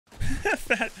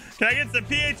Can I get some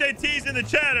PHATs in the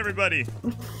chat, everybody?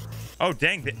 Oh,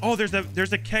 dang. Oh, there's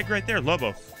a keg right there.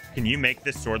 Lobo, can you make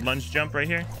this sword lunge jump right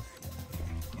here?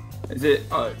 Is it?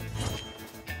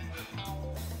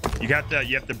 You have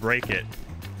to break it.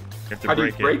 How do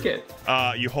you break it?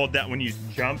 You hold that when you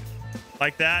jump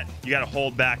like that. You got to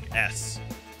hold back S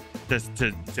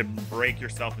to break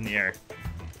yourself in the air.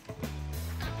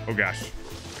 Oh gosh.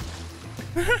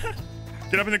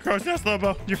 Get up in the crow's nest,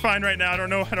 Lobo. You're fine right now. I don't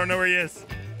know where he is.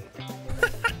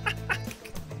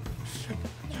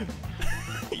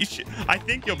 I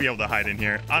think you'll be able to hide in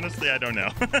here. Honestly, I don't know.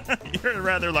 You're a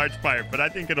rather large pirate, but I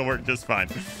think it'll work just fine.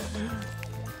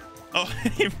 Oh,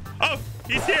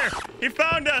 he's here. He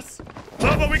found us.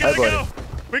 Lobo, we gotta go.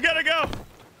 We gotta go.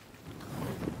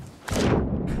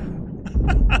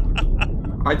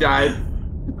 I died.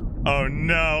 Oh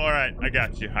no. All right, I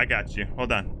got you.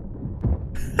 Hold on.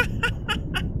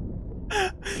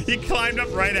 He climbed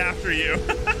up right after you.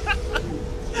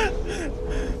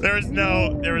 There was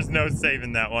no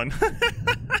saving that one.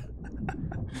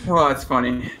 Oh, that's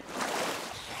funny.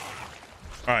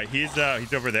 All right, he's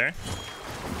over there.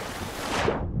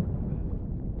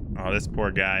 Oh, this poor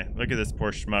guy. Look at this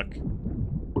poor schmuck.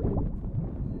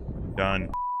 Done.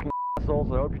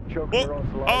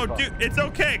 Oh, dude, it's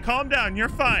okay. Calm down. You're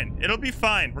fine. It'll be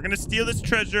fine. We're gonna steal this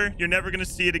treasure. You're never gonna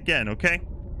see it again, okay?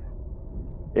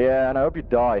 Yeah, and I hope you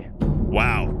die.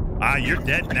 Wow. You're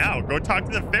dead now. Go talk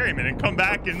to the ferryman and come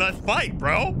back and let's fight,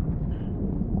 bro.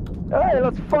 Hey,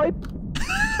 let's fight.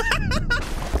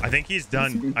 I think he's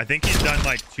done. I think he's done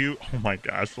like 2. Oh my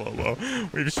gosh, Lobo.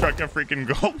 We've struck a freaking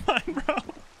gold mine, bro.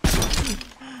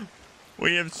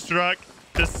 We have struck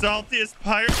the saltiest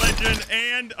pirate legend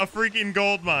and a freaking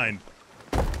gold mine.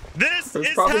 This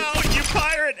is how you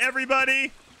pirate,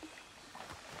 everybody.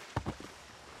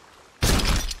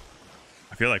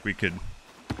 I feel like we could.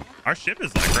 Our ship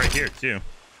is like right here too.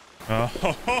 Oh,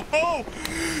 ho, ho, ho.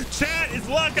 Chat, is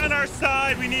luck on our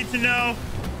side? We need to know.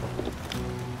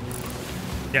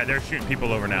 Yeah, they're shooting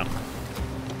people over now.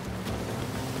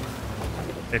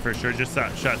 They for sure just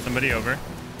shot somebody over.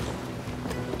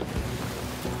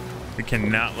 We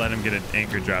cannot let him get an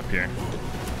anchor drop here.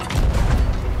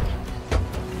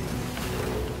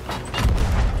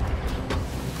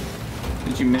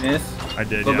 Did you miss? I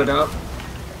did, Flip it up.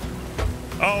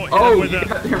 Oh, with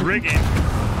the rigging.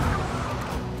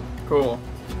 Cool.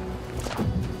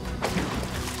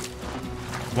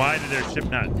 Why did their ship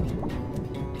not?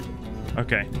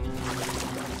 Okay.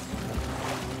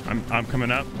 I'm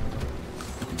coming up.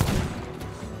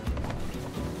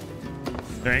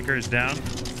 Their anchor is down.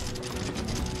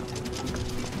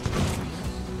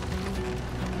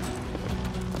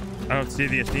 I don't see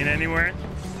the Athena anywhere.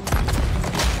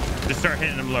 Just start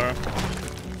hitting them, Laura.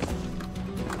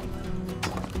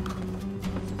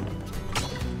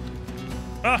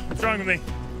 Oh, what's wrong with me?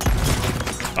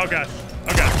 Oh gosh.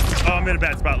 Oh gosh. Oh, I'm in a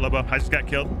bad spot, Lobo. I just got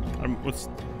killed. What's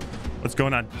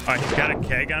going on? All right, he's got a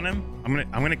keg on him. I'm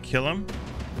gonna kill him.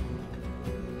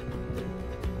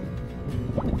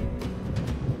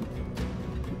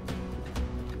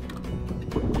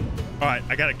 All right,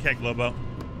 I got a keg, Lobo.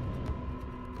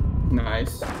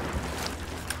 Nice.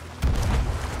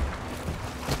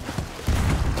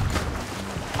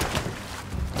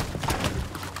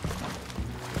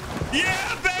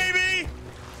 Yeah, baby!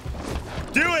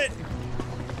 Do it!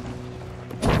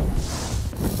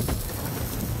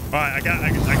 All right, I got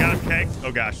him keg.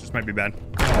 Oh gosh, this might be bad.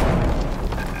 All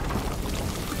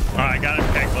right, I got him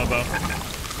keg, Lobo.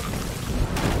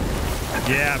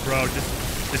 Yeah, bro,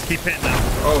 just keep hitting them.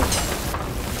 Oh.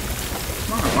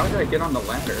 Come on, why did I get on the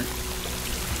ladder?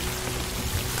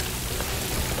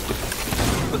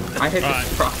 I hit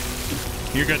this truck.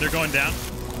 You're good. They're going down.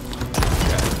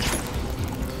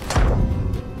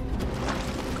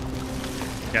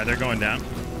 Yeah, they're going down.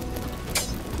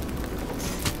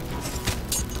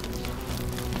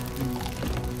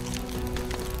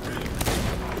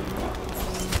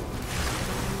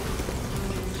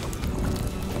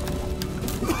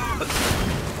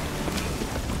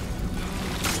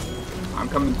 I'm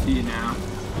coming to you now.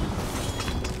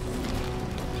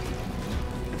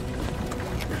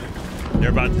 They're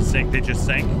about to sink. They just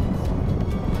sank.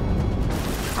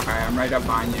 Alright, I'm right up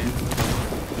behind you.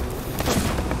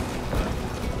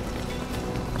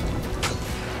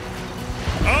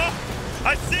 Oh,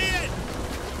 I see it.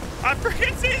 I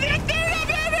freaking see the Athena,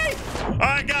 baby. All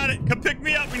right, got it. Come pick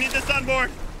me up. We need this on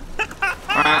board.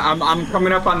 Alright, I'm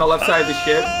coming up on the left side of the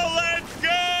ship. Oh, let's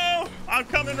go. I'm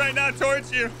coming right now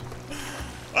towards you.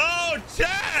 Oh,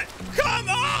 chat. Come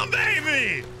on,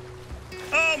 baby.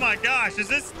 Oh, my gosh. Is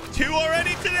this 2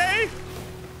 already today?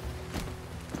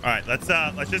 All right, let's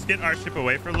just get our ship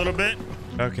away for a little bit.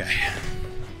 Okay,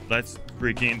 let's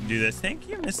freaking do this. Thank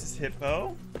you, Mrs.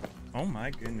 Hippo. Oh my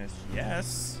goodness,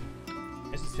 yes.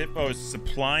 Mrs. Hippo is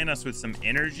supplying us with some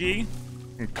energy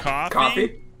and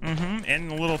coffee.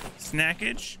 And a little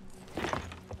snackage.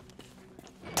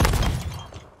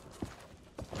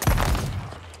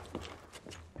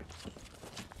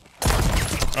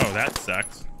 Oh, that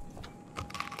sucks.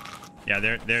 Yeah,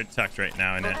 they're tucked right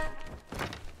now in it.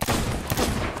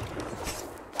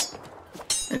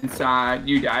 Inside,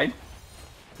 you died.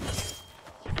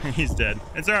 He's dead.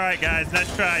 It's all right, guys.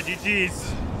 Nice try.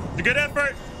 GG's. It's a good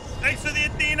effort. Thanks for the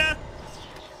Athena.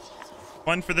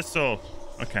 One for the soul.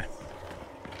 Okay.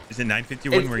 Is it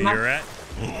 951 where you're at?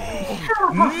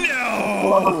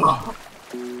 No!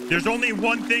 There's only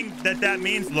one thing that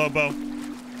means, Lobo.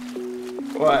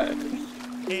 What?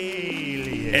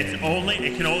 Aliens. It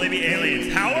can only be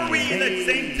aliens. How are we in the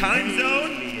same time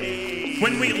zone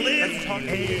when we live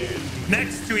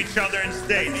next to each other in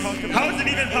states? How is it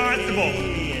even possible?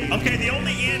 Okay, the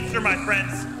only answer, my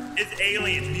friends, is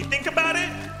aliens. If you think about it,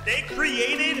 they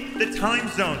created the time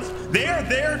zones. They are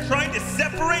there trying to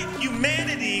separate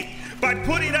humanity by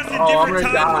putting us in different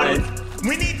time zones.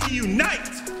 We need to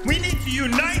unite. We need to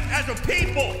unite as a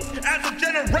people, as a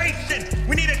generation.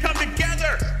 We need to come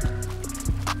together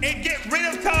and get rid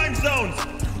of time zones.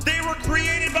 They were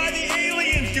created by the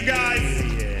aliens, you guys,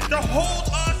 to hold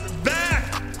us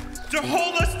back, to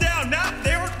hold us down. Not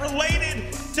they were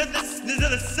related to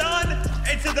the sun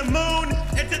and to the moon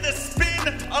and to the spin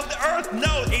of the earth.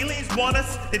 No, aliens want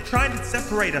us. They're trying to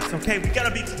separate us. Okay, we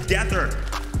gotta be together.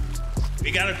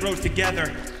 We gotta grow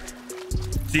together.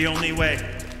 It's the only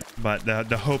way. But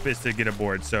the hope is to get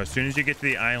aboard. So as soon as you get to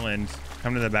the island,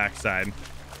 come to the backside.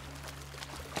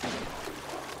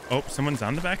 Oh, someone's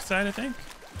on the backside, I think.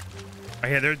 Oh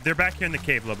yeah, they're back here in the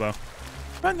cave, Lobo.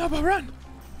 Run, Lobo, run!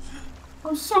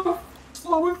 I'm so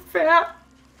slow and fat.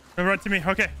 Run to me.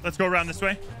 Okay, let's go around this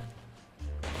way.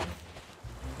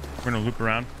 We're gonna loop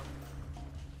around.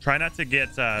 Try not to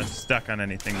get stuck on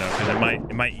anything though, because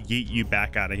it might yeet you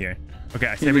back out of here. Okay,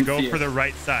 I say we go for the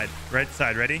right side. Right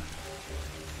side, ready?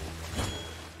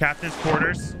 Captain's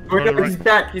quarters. He's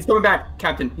back. He's coming back,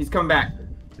 Captain. He's coming back.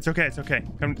 It's okay. It's okay.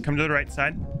 Come to the right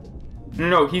side.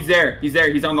 No, he's there. He's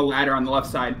there. He's on the ladder on the left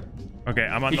side. Okay,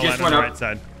 I'm on the ladder on the right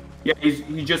side. Yeah,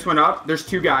 he just went up. There's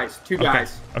two guys. Two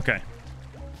guys. Okay.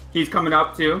 He's coming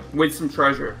up too with some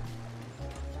treasure.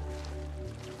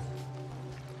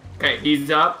 Okay,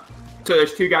 he's up. So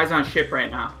there's two guys on ship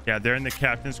right now. Yeah, they're in the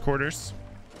captain's quarters.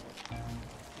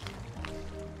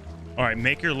 All right,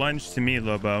 make your lunge to me,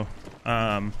 Lobo.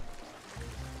 On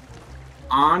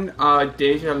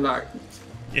Deja Lark.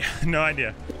 Yeah, no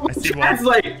idea. I see one.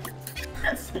 Translate.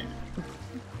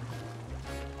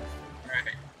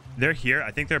 They're here. I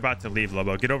think they're about to leave,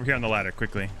 Lobo. Get over here on the ladder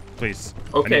quickly, please.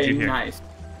 Okay, I need you here. nice.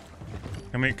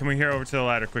 Come here over to the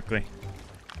ladder quickly.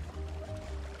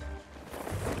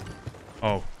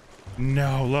 Oh,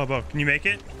 no, Lobo. Can you make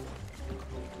it?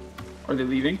 Are they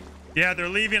leaving? Yeah, they're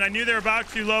leaving. I knew they were about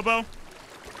to, Lobo.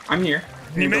 I'm here.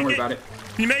 Can you make Don't worry it? about it.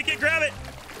 Can you make it? Grab it.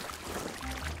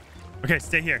 Okay,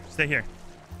 stay here. Stay here.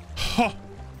 Oh,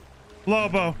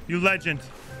 Lobo, you legend.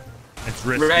 It's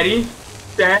risky. Ready,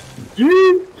 set,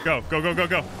 go, go, go, go,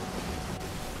 go.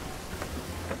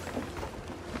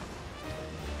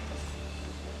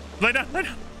 Lay down, lay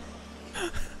down.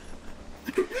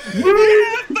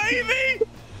 Yeah, baby.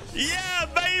 Yeah,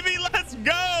 baby, let's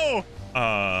go.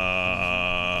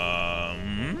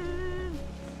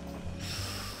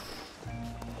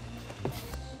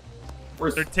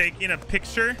 They're taking a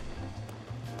picture.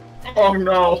 Oh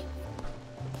no.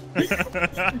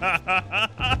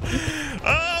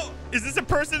 Oh, is this a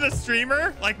person, a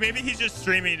streamer? Like maybe he's just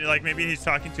streaming, like maybe he's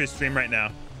talking to his stream right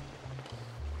now.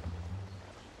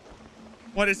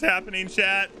 What is happening,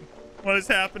 chat? What is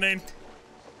happening?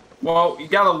 Well, you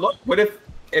gotta look. What if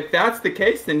that's the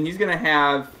case, then he's gonna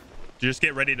have... Just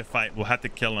get ready to fight. We'll have to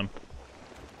kill him.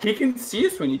 He can see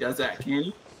us when he does that, can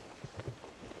he?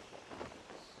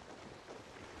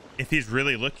 If he's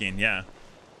really looking, yeah.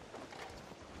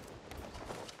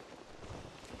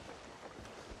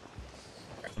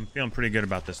 I'm feeling pretty good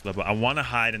about this, Lobo. I want to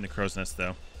hide in the crow's nest,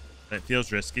 though. That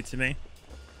feels risky to me.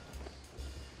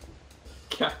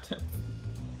 Captain.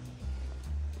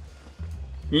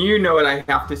 You know what I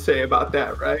have to say about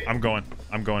that, right? I'm going.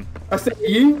 I'm going. I said,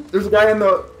 there's a guy on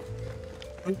the...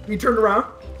 He turned around.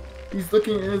 He's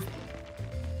looking at his...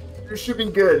 You should be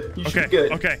good. You should be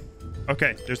good. Okay.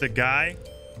 Okay. There's a guy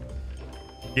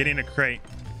getting a crate.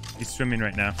 He's swimming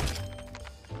right now.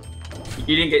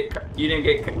 You didn't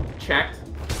get checked?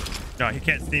 No, he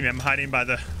can't see me. I'm hiding by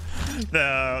the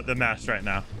the mast right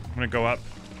now. I'm gonna go up.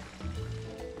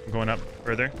 I'm going up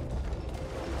further.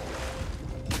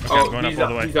 Okay, I'm going up all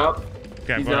the way. He's up.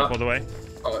 Okay, I'm going up all the way.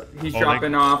 He's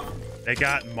dropping off. They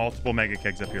got multiple mega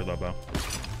kegs up here, Lobo.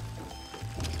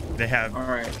 They have All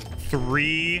right.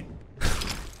 3.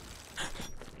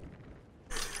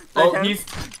 Oh,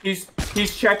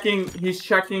 he's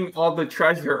checking all the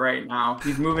treasure right now.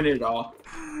 He's moving it all.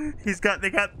 They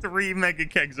got 3 mega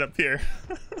kegs up here.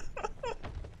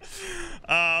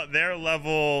 They're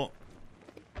level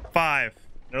 5.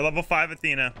 They're level 5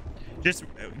 Athena. Just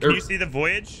can you see the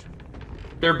voyage?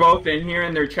 They're both in here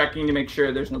and they're checking to make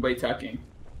sure there's nobody tucking.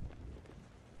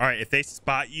 All right, if they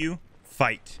spot you,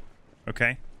 fight.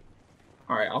 Okay?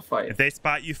 All right, I'll fight. If they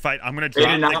spot you, fight. I'm going to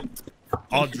drop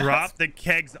I'll Yes. drop the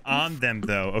kegs on them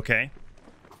though, okay?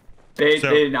 They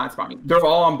did not spot me. They're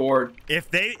all on board. If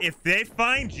they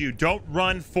find you, don't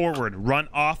run forward. Run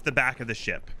off the back of the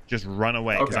ship. Just run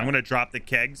away because I'm going to drop the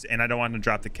kegs and I don't want to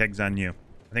drop the kegs on you.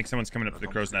 I think someone's coming up to the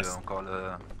crow's nest.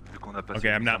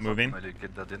 Okay, I'm not moving. I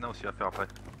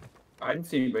didn't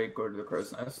see anybody go to the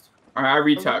crow's nest. All right, I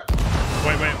retucked.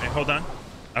 Wait, hold on.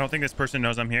 I don't think this person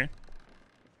knows I'm here.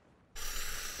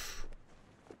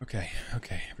 Okay,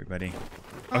 everybody.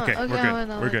 Okay,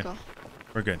 we're good.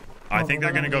 We're good. I think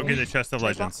they're gonna go get the chest of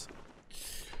legends.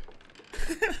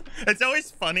 It's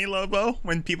always funny, Lobo,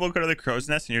 when people go to the crow's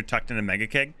nest and you're tucked in a mega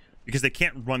keg because they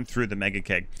can't run through the mega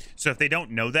keg. So if they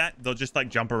don't know that, they'll just like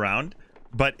jump around.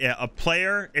 But a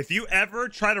player, if you ever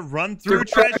try to run through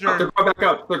treasure, they're going back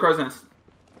up to the crow's nest.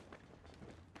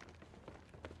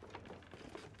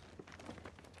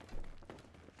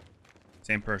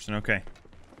 same person. Okay.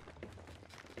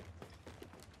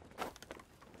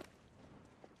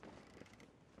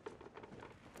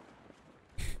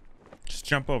 Just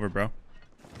jump over, bro.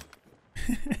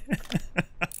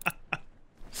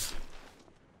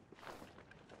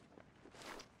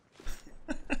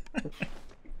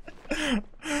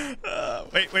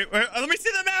 Wait. Let me see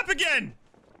the map again.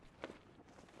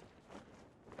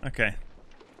 Okay.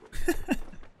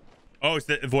 Oh, is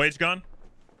the voyage gone?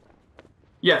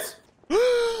 Yes.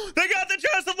 They got the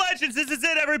chest of legends. This is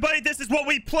it, everybody. This is what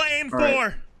we playing for.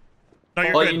 Right. No,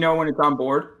 I'll let you know when it's on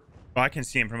board. Oh, I can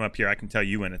see him from up here. I can tell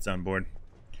you when it's on board.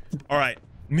 All right.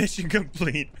 Mission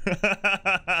complete.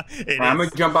 I'm going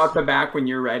to jump out the back when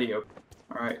you're ready. All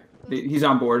right. He's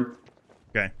on board.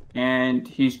 Okay. And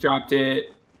he's dropped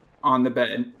it on the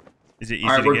bed. Is it easy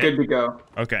All right, to we're get? good to go.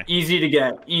 Okay. Easy to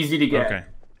get. Easy to get. Okay.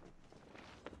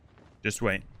 Just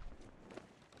wait.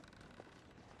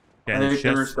 I think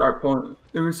they're gonna start pulling.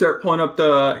 They're gonna start pulling up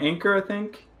the anchor. I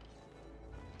think.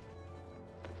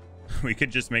 We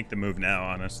could just make the move now.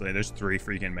 Honestly, there's 3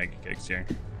 freaking mega kicks here.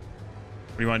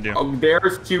 What do you want to do? Oh,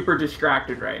 they're super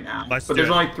distracted right now. Let's but do there's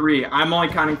it. only 3. I'm only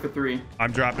counting for 3.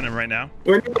 I'm dropping him right now.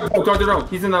 Wait, no.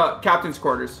 He's in the captain's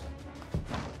quarters.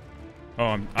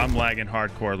 Oh, I'm lagging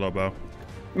hardcore, Lobo.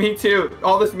 Me too.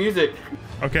 All this music.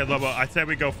 Okay, Lobo, I said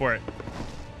we go for it.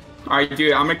 All right,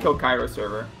 dude. I'm gonna kill Cairo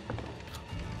server.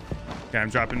 Okay, I'm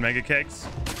dropping mega kegs.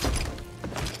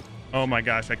 Oh my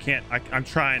gosh, I can't. I'm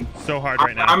trying so hard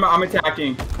right now. I'm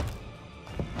attacking.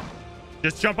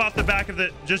 Just jump off the back of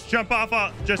the. Just jump off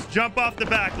the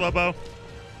back, Lobo.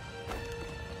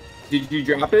 Did you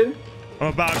drop it? I'm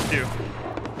about to.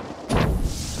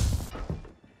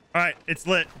 All right, it's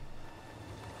lit.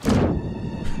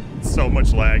 So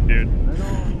much lag, dude.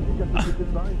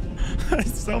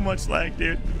 So much lag,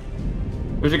 dude.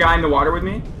 There's a guy in the water with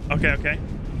me. Okay.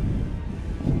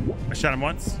 I shot him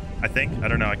once, I think. I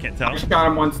don't know. I can't tell. I shot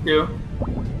him once too.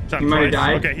 Shot He him might have twice.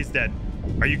 died. Okay, he's dead.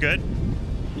 Are you good?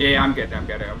 Yeah, I'm good.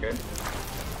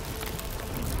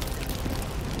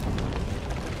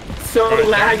 So All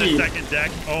right, laggy. the second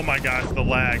deck. Oh my gosh, the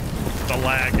lag. The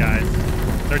lag, guys.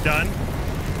 They're done.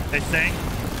 They sank.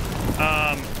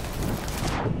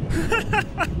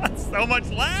 So much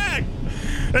lag.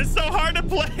 It's so hard to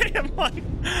play.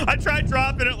 I tried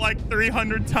dropping it like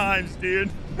 300 times,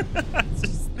 dude.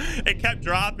 It kept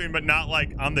dropping, but not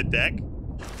like on the deck.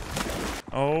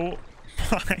 Oh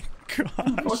my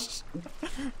gosh.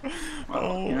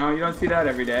 Well, you know, you don't see that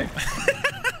every day.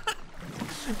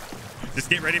 Just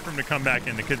get ready for him to come back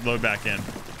in. The kid load back in.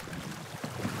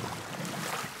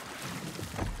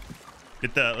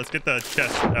 Let's get the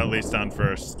chest at least on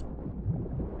first.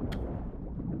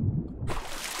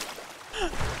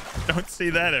 Don't see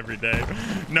that every day.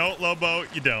 No, Lobo,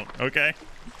 you don't. Okay.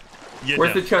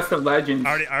 Where's the chest of legends?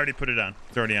 I already put it on.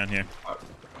 It's already on here.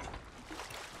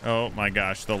 Oh my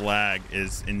gosh, the lag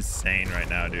is insane right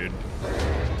now, dude.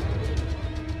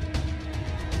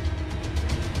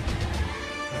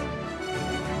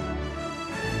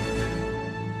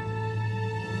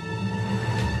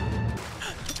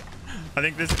 I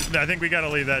think we gotta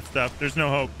leave that stuff. There's no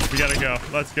hope. We gotta go.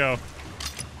 Let's go.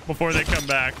 Before they come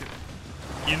back.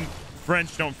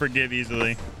 French don't forgive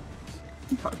easily.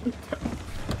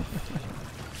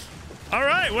 All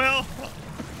right, well,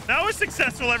 that was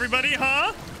successful, everybody,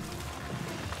 huh?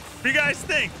 What do you guys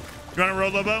think? You want to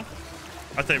roll, Lobo?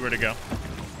 I'll tell you where to go.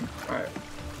 All right.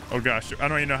 Oh, gosh. I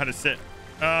don't even know how to sit.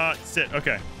 Sit.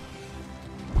 Okay.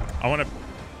 I want to...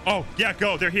 Oh, yeah,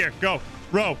 go. They're here. Go.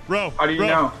 Row. How do you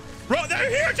know? Row. They're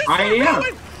here. Just I am.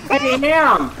 Going. I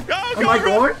am. Go, am I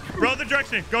going? Row the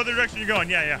direction. Go the direction you're going.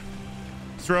 Yeah.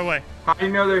 Just row away. How do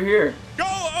you know they're here? Go.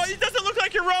 Oh, it doesn't look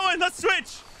like you're rowing. Let's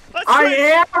switch.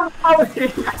 I am. Oh,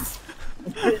 yes.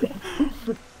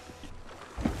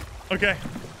 Okay.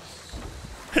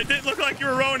 It didn't look like you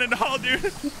were rowing at all,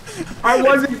 dude. I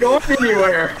wasn't going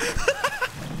anywhere.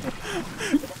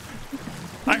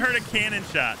 I heard a cannon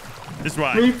shot. Is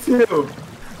why. Me too.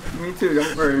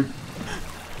 Don't worry.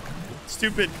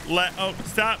 Stupid. Oh,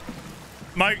 stop.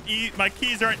 My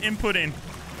keys aren't inputting.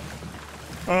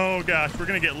 Oh gosh, we're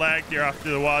gonna get lagged here off to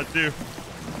the wazoo.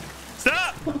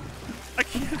 Stop! I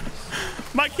can't.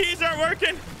 My keys aren't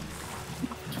working.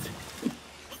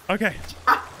 Okay.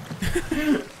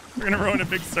 We're gonna row in a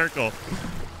big circle.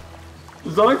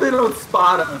 As long as they don't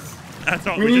spot us. That's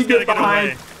all. We We just need to gotta get get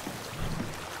away.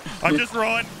 behind. I'm just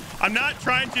rowing. I'm not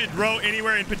trying to row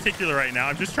anywhere in particular right now.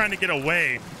 I'm just trying to get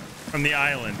away from the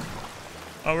island.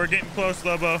 Oh, we're getting close,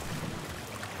 Lobo.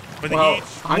 With each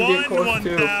I'm getting close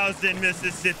 1,000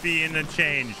 Mississippi in the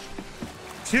change.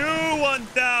 2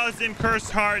 1,000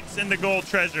 cursed hearts in the gold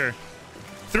treasure.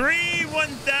 3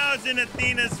 1,000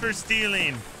 Athenas for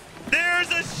stealing. There's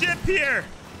a ship here.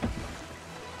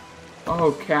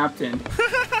 Oh, Captain.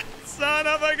 Son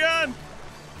of a gun.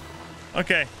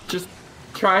 Okay. Just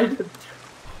try to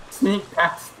sneak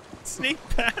past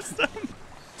them.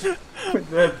 with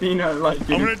the Athena like.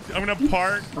 I'm gonna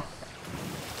park.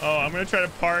 Oh, I'm gonna try to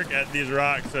park at these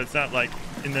rocks so it's not like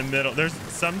in the middle. There's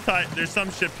some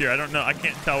ship here. I don't know. I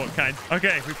can't tell what kind.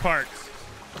 Okay, we parked.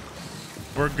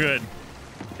 We're good.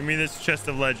 Give me this chest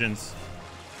of legends.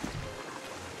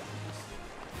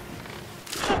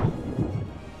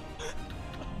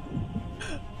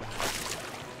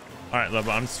 All right,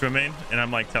 Lobo, I'm swimming and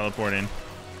I'm like teleporting.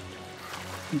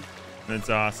 That's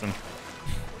awesome.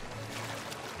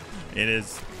 It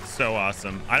is so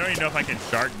awesome. I don't even know if I can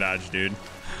shark dodge, dude.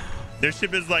 Their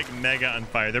ship is like mega on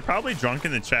fire. They're probably drunk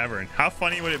in the tavern. How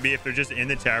funny would it be if they're just in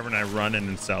the tavern and I run in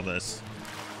and sell this?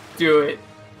 Do it.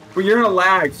 But you're gonna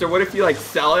lag, so what if you like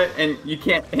sell it and you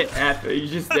can't hit F? You're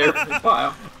just there for a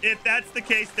while. If that's the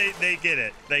case, they get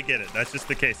it. They get it. That's just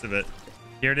the case of it.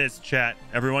 Here it is, chat.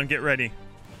 Everyone get ready.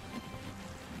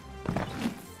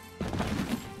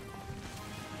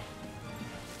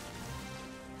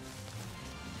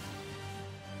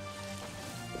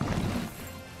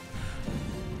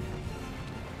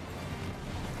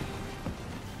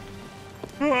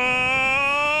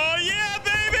 Oh, yeah,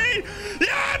 baby!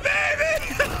 Yeah,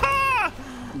 baby!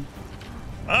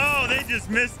 Oh, they just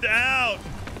missed out.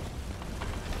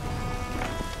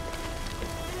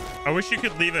 I wish you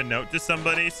could leave a note to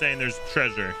somebody saying there's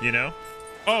treasure, you know?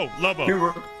 Oh, Lobo.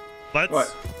 Let's...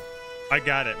 What? I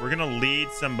got it. We're going to lead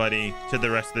somebody to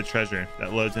the rest of the treasure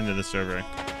that loads into the server.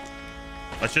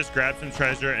 Let's just grab some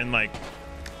treasure and, like,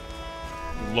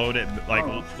 load it,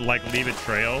 like leave a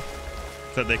trail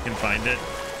so they can find it,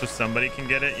 so somebody can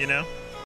get it, you know?